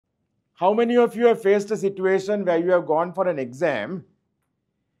How many of you have faced a situation where you have gone for an exam,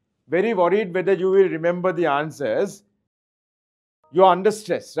 very worried whether you will remember the answers? You're under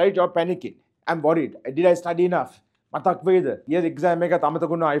stress, right? You're panicking. I'm worried. Did I study enough? Matak Veda. Yes, exam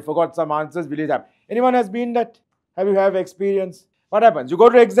I forgot some answers. Will it happen? Anyone has been that? Have you have experience? What happens? You go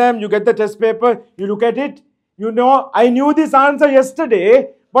to exam, you get the test paper, you look at it, you know, I knew this answer yesterday,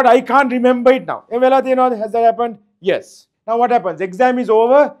 but I can't remember it now. Has that happened? Yes. Now what happens? Exam is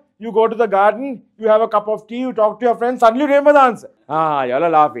over, you go to the garden, you have a cup of tea, you talk to your friends, suddenly you remember the answer. You all are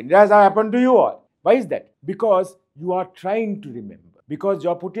laughing. It has happened to you all. Why is that? Because you are trying to remember. Because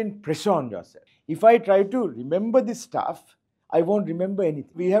you are putting pressure on yourself. If I try to remember this stuff, I won't remember anything.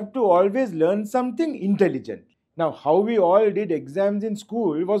 We have to always learn something intelligently. Now, how we all did exams in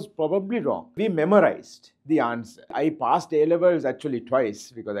school was probably wrong. We memorized the answer. I passed A-levels actually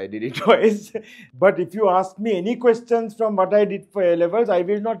twice because I did it twice. But if you ask me any questions from what I did for A-levels, I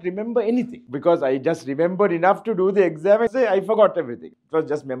will not remember anything because I just remembered enough to do the exam and say I forgot everything. It was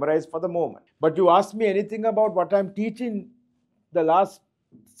just memorized for the moment. But you ask me anything about what I'm teaching the last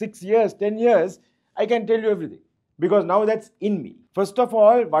 6 years, 10 years, I can tell you everything because now that's in me. First of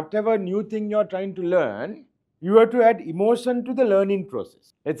all, whatever new thing you're trying to learn, you have to add emotion to the learning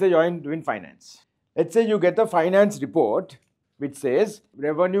process. Let's say you're doing finance. Let's say you get a finance report which says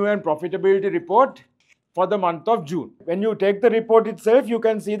revenue and profitability report for the month of June. When you take the report itself, you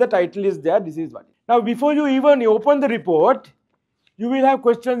can see the title is there. This is what. Now, before you even open the report, you will have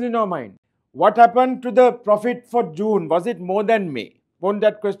questions in your mind. What happened to the profit for June? Was it more than May? Won't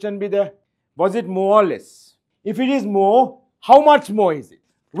that question be there? Was it more or less? If it is more, how much more is it?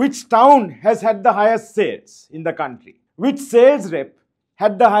 Which town has had the highest sales in the country? Which sales rep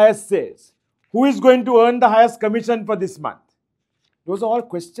had the highest sales? Who is going to earn the highest commission for this month? Those are all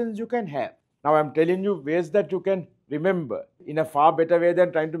questions you can have. Now I'm telling you ways that you can remember in a far better way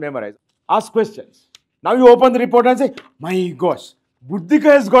than trying to memorize. Ask questions. Now you open the report and say, my gosh,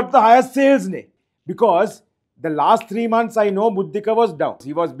 Buddhika has got the highest sales, because the last 3 months I know Buddhika was down.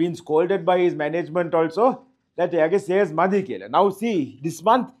 He was being scolded by his management also that he sales madhi kela. Now see, this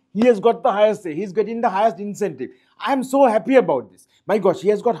month he has got the highest sale. He's getting the highest incentive. I am so happy about this. My gosh, he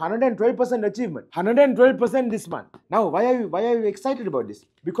has got 112% achievement. 112% this month. Now why are you excited about this?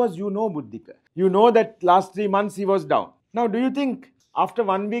 Because you know Buddhika. You know that last 3 months he was down. Now do you think after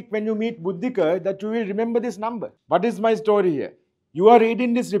 1 week when you meet Buddhika that you will remember this number? What is my story here? You are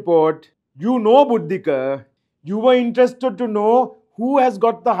reading this report. You know Buddhika. You were interested to know who has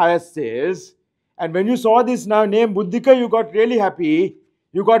got the highest sales. And when you saw this name Buddhika, you got really happy.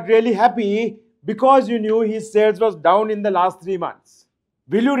 You got really happy because you knew his sales was down in the last 3 months.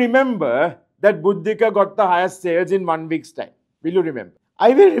 Will you remember that Buddhika got the highest sales in 1 week's time? Will you remember? I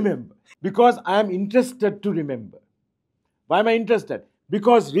will remember because I am interested to remember. Why am I interested?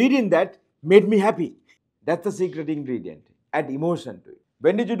 Because reading that made me happy. That's the secret ingredient. Add emotion to it.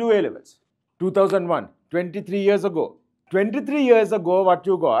 When did you do A-levels? 2001. 23 years ago. 23 years ago, what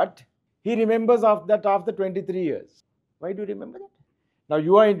you got, he remembers after 23 years. Why do you remember that? Now,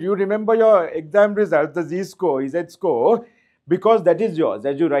 you remember your exam results, the Z-score, Z-score, because that is yours,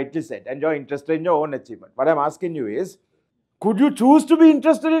 as you rightly said, and you're interested in your own achievement. What I'm asking you is, could you choose to be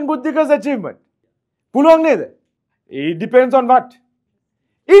interested in Buddhika's achievement? It depends on what?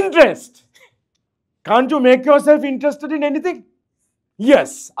 Interest. Can't you make yourself interested in anything?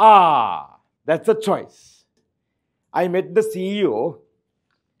 Yes. That's a choice. I met the CEO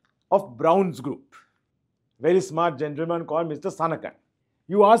of Brown's Group. Very smart gentleman called Mr. Sanakan.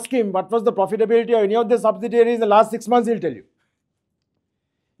 You ask him what was the profitability of any of the subsidiaries in the last 6 months, he'll tell you.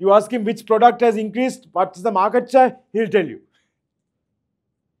 You ask him which product has increased, what's the market share, he'll tell you.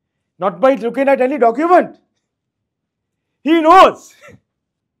 Not by looking at any document. He knows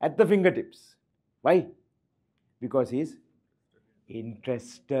at the fingertips. Why? Because he's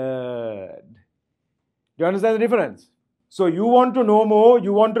interested. Do you understand the difference? So you want to know more,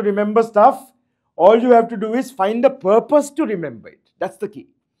 you want to remember stuff, all you have to do is find a purpose to remember it. That's the key.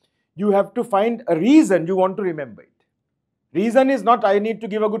 You have to find a reason you want to remember it. Reason is not I need to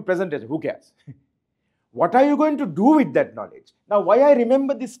give a good presentation. Who cares? What are you going to do with that knowledge? Now, why I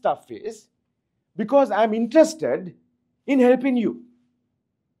remember this stuff is because I'm interested in helping you.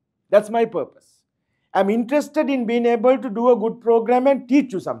 That's my purpose. I'm interested in being able to do a good program and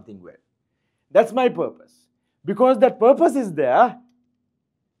teach you something well. That's my purpose. Because that purpose is there,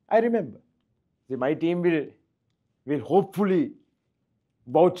 I remember. See, my team will hopefully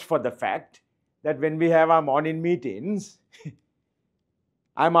vouch for the fact that when we have our morning meetings,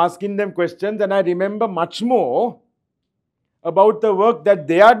 I'm asking them questions and I remember much more about the work that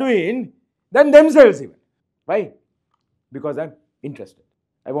they are doing than themselves even. Why? Because I'm interested.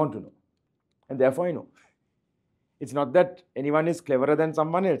 I want to know. And therefore I know. It's not that anyone is cleverer than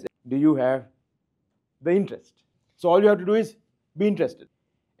someone else. Do you have the interest? So all you have to do is be interested.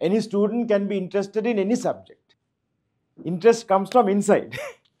 Any student can be interested in any subject. Interest comes from inside.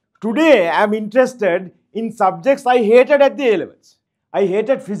 Today I am interested in subjects I hated at the A levels. I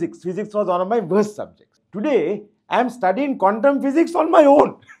hated physics. Physics was one of my worst subjects. Today I am studying quantum physics on my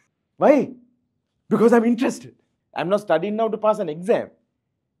own. Why? Because I am interested. I am not studying now to pass an exam.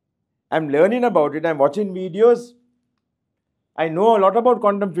 I am learning about it. I am watching videos. I know a lot about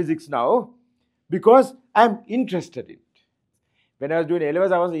quantum physics now because I am interested in it. When I was doing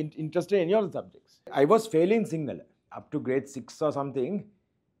A-levels, I was interested in any of the subjects. I was failing Sinhala. Up to grade 6 or something,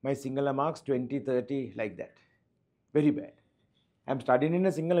 my Sinhala marks 20, 30, like that. Very bad. I am studying in a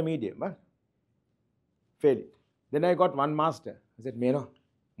Sinhala medium. Huh? Failed it. Then I got one master. I said, Meno,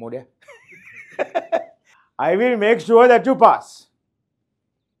 Modia. I will make sure that you pass.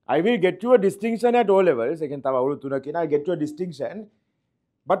 I will get you a distinction at O levels. I'll get you a distinction.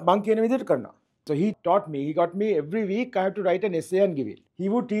 But man kiyana vidiyata karna. So he taught me, he got me every week I have to write an essay and give it. He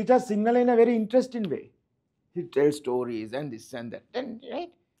would teach us Sinhala in a very interesting way. He'd tell stories and this and that. And right?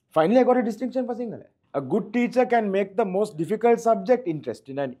 Finally I got a distinction for Sinhala. A good teacher can make the most difficult subject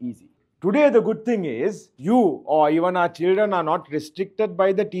interesting and easy. Today the good thing is, you or even our children are not restricted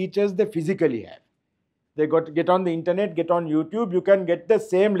by the teachers they physically have. They got to get on the internet, get on YouTube, you can get the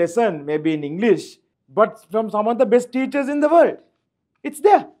same lesson, maybe in English, but from some of the best teachers in the world. It's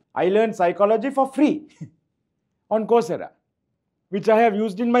there. I learned psychology for free on Coursera, which I have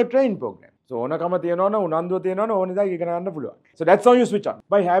used in my training program. So that's how you switch on.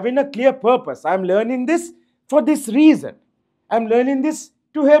 By having a clear purpose, I am learning this for this reason. I am learning this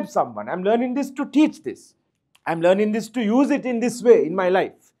to help someone. I am learning this to teach this. I am learning this to use it in this way in my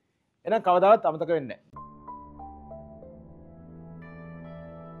life.